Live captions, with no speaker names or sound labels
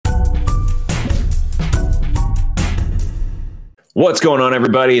What's going on,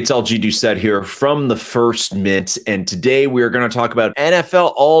 everybody? It's LG Doucette here from the First Mint, and today we are going to talk about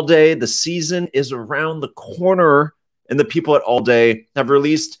NFL All Day. The season is around the corner, and the people at All Day have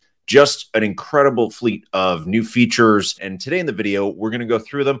released just an incredible fleet of new features. And today in the video, we're going to go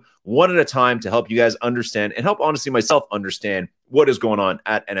through them one at a time to help you guys understand and help, honestly, myself understand what is going on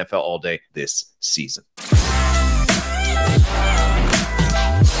at NFL All Day this season.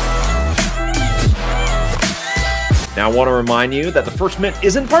 Now, I want to remind you that the First Mint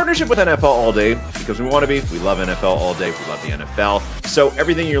is in partnership with NFL All Day because we want to be. We love NFL All Day. We love the NFL. So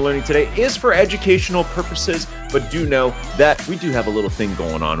everything you're learning today is for educational purposes, but do know that we do have a little thing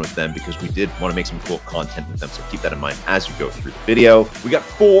going on with them because we did want to make some cool content with them. So keep that in mind as you go through the video. We got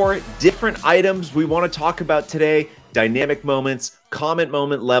 4 different items we want to talk about today: dynamic moments, comment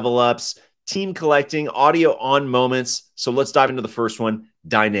moment level ups, team collecting, audio on moments. So let's dive into the first one: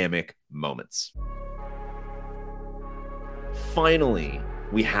 dynamic moments. Finally,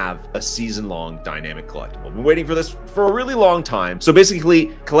 we have a season-long dynamic collectible. We've been waiting for this for a really long time. So basically,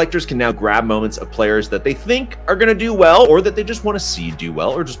 collectors can now grab moments of players that they think are going to do well, or that they just want to see do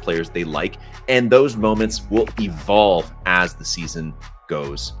well, or just players they like, and those moments will evolve as the season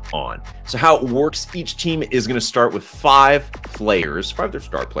goes on. So how it works, each team is going to start with 5 players, 5 of their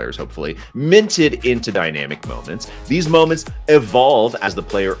star players, hopefully, minted into dynamic moments. These moments evolve as the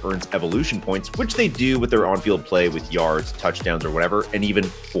player earns evolution points, which they do with their on-field play with yards, touchdowns, or whatever, and even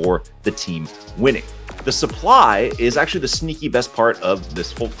for the team winning. The supply is actually the sneaky best part of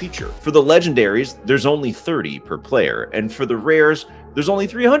this whole feature. For the legendaries, there's only 30 per player, and for the rares, there's only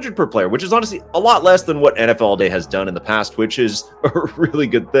 300 per player, which is honestly a lot less than what NFL All Day has done in the past, which is a really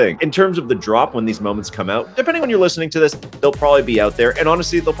good thing. In terms of the drop when these moments come out, depending when you're listening to this, they'll probably be out there. And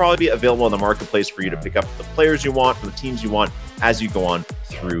honestly, they'll probably be available on the marketplace for you to pick up the players you want, for the teams you want, as you go on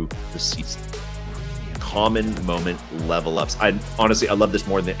through the season. Common moment level ups. I love this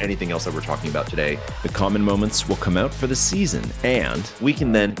more than anything else that we're talking about today. The common moments will come out for the season, and we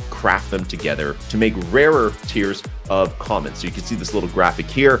can then craft them together to make rarer tiers of commons. So you can see this little graphic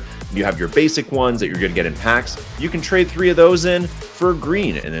here. You have your basic ones that you're going to get in packs. You can trade 3 of those in for a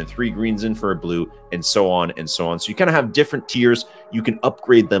green, and then 3 greens in for a blue, and so on and so on. So you kind of have different tiers. You can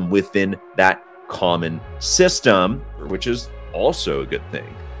upgrade them within that common system, which is also a good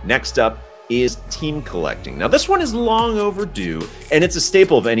thing. Next up is team collecting. Now, this one is long overdue, and it's a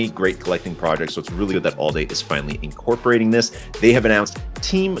staple of any great collecting project, so it's really good that All Day is finally incorporating this. They have announced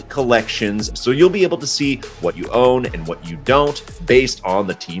team collections, so you'll be able to see what you own and what you don't based on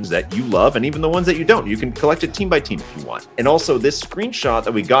the teams that you love, and even the ones that you don't. You can collect it team by team if you want. And also, this screenshot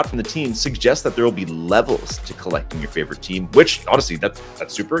that we got from the team suggests that there will be levels to collecting your favorite team, which honestly, that's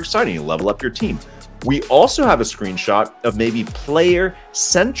super exciting. You level up your team. We also have a screenshot of maybe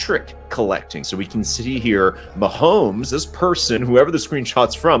player-centric collecting. So we can see here Mahomes, this person, whoever the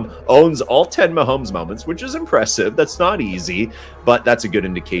screenshot's from, owns all 10 Mahomes moments, which is impressive. That's not easy, but that's a good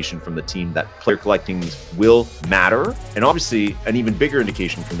indication from the team that player collecting will matter. And obviously, an even bigger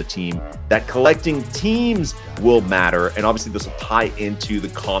indication from the team that collecting teams will matter. And obviously, this will tie into the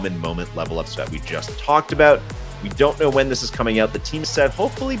common moment level ups that we just talked about. We don't know when this is coming out. The team said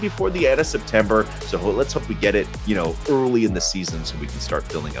hopefully before the end of September. So let's hope we get it, early in the season so we can start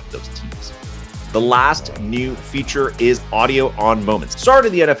filling up those teams. The last new feature is audio on moments. Sorry to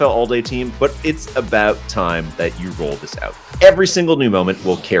the NFL All Day team, but it's about time that you roll this out. Every single new moment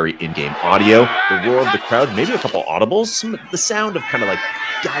will carry in-game audio, the roar of the crowd, maybe a couple audibles, the sound of kind of like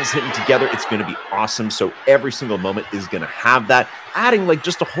guys hitting together. It's going to be awesome. So every single moment is going to have that, adding like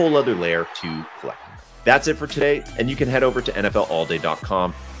just a whole other layer to collecting. That's it for today, and you can head over to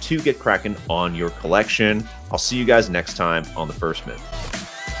NFLAllDay.com to get cracking on your collection. I'll see you guys next time on The First Mint.